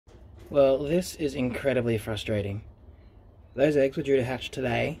Well, this is incredibly frustrating. Those eggs were due to hatch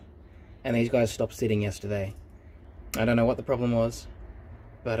today, and these guys stopped sitting yesterday. I don't know what the problem was,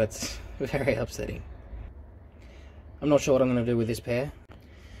 but it's very upsetting. I'm not sure what I'm going to do with this pair.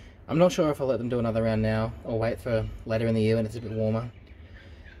 I'm not sure if I'll let them do another round now, or wait for later in the year when it's a bit warmer.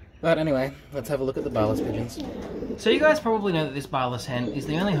 But anyway, let's have a look at the barless pigeons. So you guys probably know that this barless hen is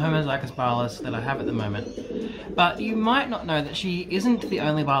the only homozygous barless that I have at the moment. But you might not know that she isn't the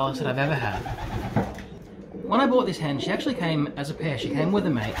only barless that I've ever had. When I bought this hen, she actually came as a pair. She came with a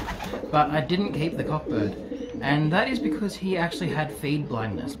mate, but I didn't keep the cockbird. And that is because he actually had feed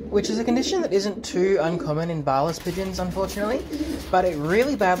blindness, which is a condition that isn't too uncommon in barless pigeons, unfortunately, but it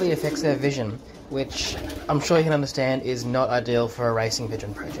really badly affects their vision, which I'm sure you can understand is not ideal for a racing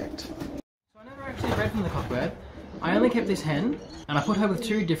pigeon project. So I never actually bred from the cockbird. I only kept this hen, and I put her with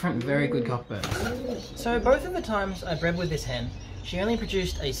two different very good cockbirds. So both of the times I bred with this hen, she only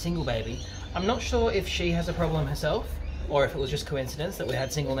produced a single baby. I'm not sure if she has a problem herself, or if it was just coincidence that we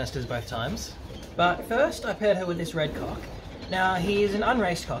had single nesters both times. But first I paired her with this red cock. Now he is an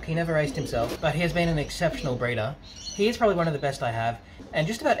unraced cock, he never raced himself, but he has been an exceptional breeder. He is probably one of the best I have, and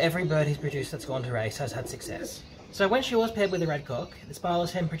just about every bird he's produced that's gone to race has had success. So when she was paired with a red cock, this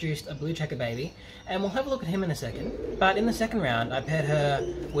barless hen produced a blue checker baby, and we'll have a look at him in a second. But in the second round I paired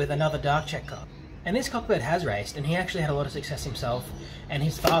her with another dark check cock. And this cockbird has raced, and he actually had a lot of success himself, and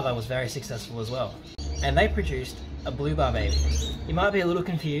his father was very successful as well. And they produced a blue bar baby. You might be a little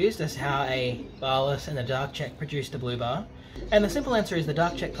confused as to how a barless and a dark check produced a blue bar. And the simple answer is the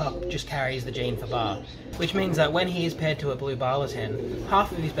dark check cock just carries the gene for bar, which means that when he is paired to a blue barless hen,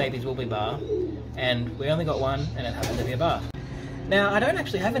 half of his babies will be bar, and we only got one, and it happened to be a bar. Now, I don't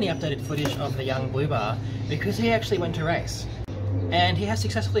actually have any updated footage of the young blue bar, because he actually went to race. And he has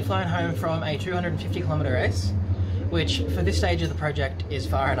successfully flown home from a 250-kilometre race, which for this stage of the project is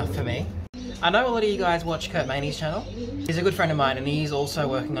far enough for me. I know a lot of you guys watch Kurt Maney's channel. He's a good friend of mine, and he's also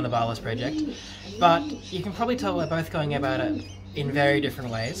working on a barless project. But you can probably tell we're both going about it in very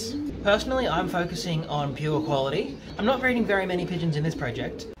different ways. Personally, I'm focusing on pure quality. I'm not breeding very many pigeons in this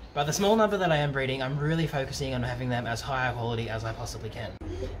project, but the small number that I am breeding, I'm really focusing on having them as high a quality as I possibly can.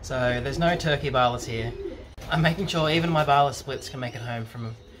 So there's no turkey barless here. I'm making sure even my barless splits can make it home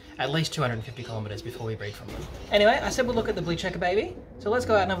from at least 250 kilometres before we breed from them. Anyway, I said we'll look at the blue checker baby, so let's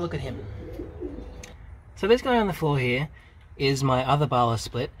go out and have a look at him. So this guy on the floor here is my other barless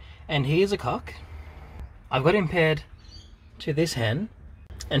split, and he is a cock. I've got him paired to this hen,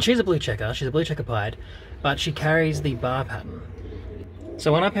 and she's a blue checker pied, but she carries the bar pattern.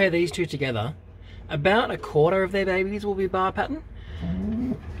 So when I pair these two together, about a quarter of their babies will be bar pattern,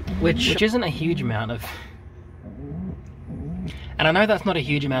 which isn't a huge amount of... And I know that's not a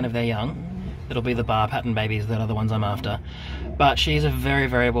huge amount of their young. It'll be the bar pattern babies that are the ones I'm after. But she's a very,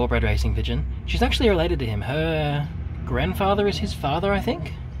 very well-bred racing pigeon. She's actually related to him. Her grandfather is his father, I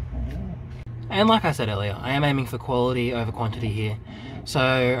think. And like I said earlier, I am aiming for quality over quantity here. So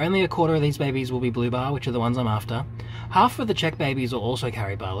only a quarter of these babies will be blue bar, which are the ones I'm after. Half of the check babies will also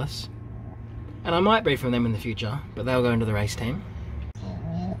carry barless. And I might breed from them in the future, but they'll go into the race team.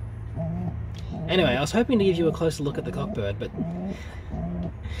 Anyway, I was hoping to give you a closer look at the cockbird, but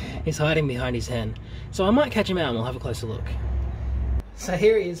he's hiding behind his hen. So I might catch him out and we'll have a closer look. So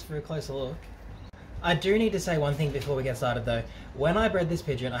here he is for a closer look. I do need to say one thing before we get started though. When I bred this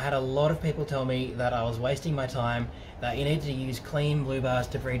pigeon, I had a lot of people tell me that I was wasting my time, that you needed to use clean blue bars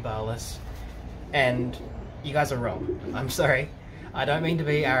to breed barless, and you guys are wrong. I'm sorry. I don't mean to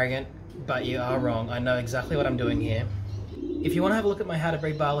be arrogant, but you are wrong. I know exactly what I'm doing here. If you want to have a look at my how to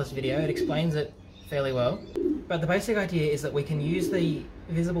breed barless video, it explains it fairly well. But the basic idea is that we can use the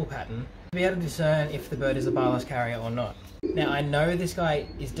visible pattern to be able to discern if the bird is a barless carrier or not. Now I know this guy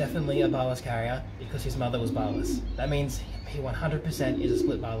is definitely a barless carrier because his mother was barless. That means he 100% is a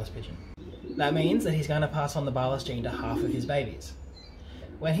split barless pigeon. That means that he's going to pass on the barless gene to half of his babies.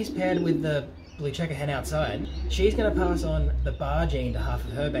 When he's paired with the blue checker hen outside, she's going to pass on the bar gene to half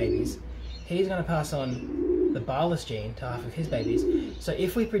of her babies. He's going to pass on the barless gene to half of his babies. So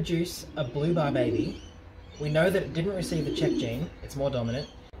if we produce a blue bar baby, we know that it didn't receive the check gene, it's more dominant,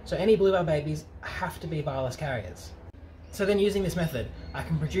 so any blue bar babies have to be barless carriers. So then using this method, I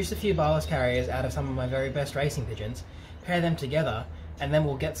can produce a few barless carriers out of some of my very best racing pigeons, pair them together, and then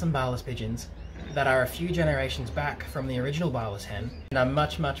we'll get some barless pigeons that are a few generations back from the original barless hen, and are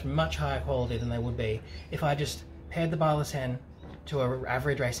much, much, much higher quality than they would be if I just paired the barless hen to an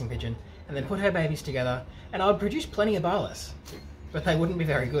average racing pigeon, and then put her babies together, and I would produce plenty of barless, but they wouldn't be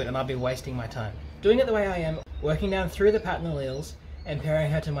very good, and I'd be wasting my time. Doing it the way I am, working down through the pattern alleles, and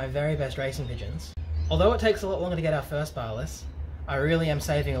pairing her to my very best racing pigeons. Although it takes a lot longer to get our first barless, I really am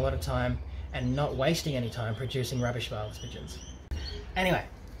saving a lot of time and not wasting any time producing rubbish barless pigeons. Anyway,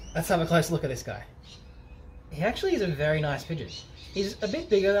 let's have a close look at this guy. He actually is a very nice pigeon. He's a bit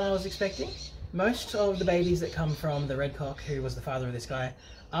bigger than I was expecting. Most of the babies that come from the red cock, who was the father of this guy,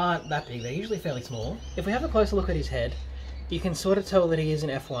 aren't that big. They're usually fairly small. If we have a closer look at his head, you can sort of tell that he is an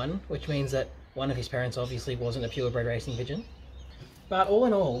F1, which means that one of his parents obviously wasn't a purebred racing pigeon. But all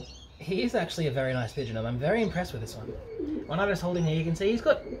in all, he is actually a very nice pigeon, and I'm very impressed with this one. When I just hold him here, you can see he's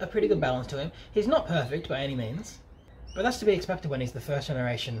got a pretty good balance to him. He's not perfect by any means, but that's to be expected when he's the first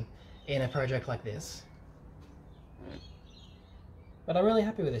generation in a project like this. But I'm really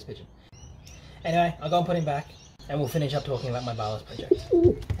happy with this pigeon. Anyway, I'll go and put him back, and we'll finish up talking about my barless project.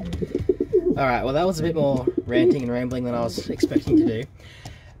 Alright, well that was a bit more ranting and rambling than I was expecting to do.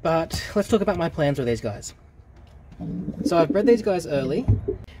 But let's talk about my plans with these guys. So I've bred these guys early,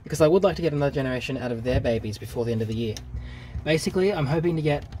 because I would like to get another generation out of their babies before the end of the year. Basically, I'm hoping to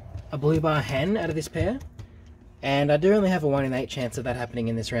get a blue bar hen out of this pair, and I do only have a 1 in 8 chance of that happening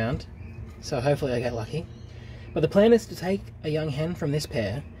in this round, so hopefully I get lucky. But the plan is to take a young hen from this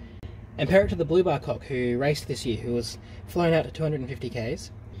pair and pair it to the blue bar cock who raced this year, who was flown out to 250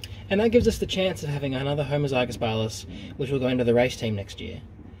 Ks, and that gives us the chance of having another homozygous barless, which will go into the race team next year.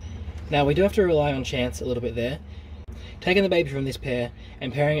 Now we do have to rely on chance a little bit there. Taking the baby from this pair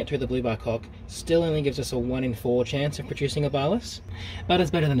and pairing it to the blue bar cock still only gives us a 1 in 4 chance of producing a barless, but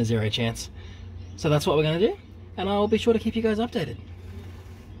it's better than a 0 chance. So that's what we're going to do, and I'll be sure to keep you guys updated.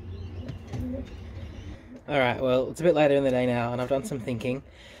 Alright, well it's a bit later in the day now and I've done some thinking.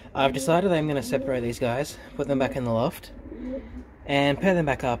 I've decided I'm going to separate these guys, put them back in the loft, and pair them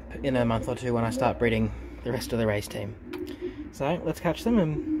back up in a month or two when I start breeding the rest of the race team. So let's catch them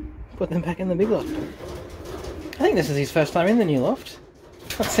and put them back in the big loft. I think this is his first time in the new loft.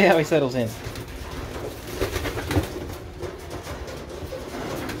 Let's see how he settles in.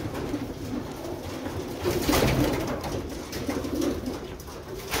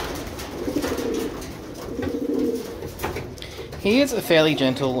 He is a fairly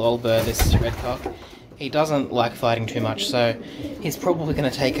gentle old bird, this red cock. He doesn't like fighting too much, so he's probably going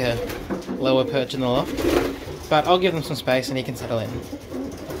to take a lower perch in the loft. But I'll give him some space and he can settle in.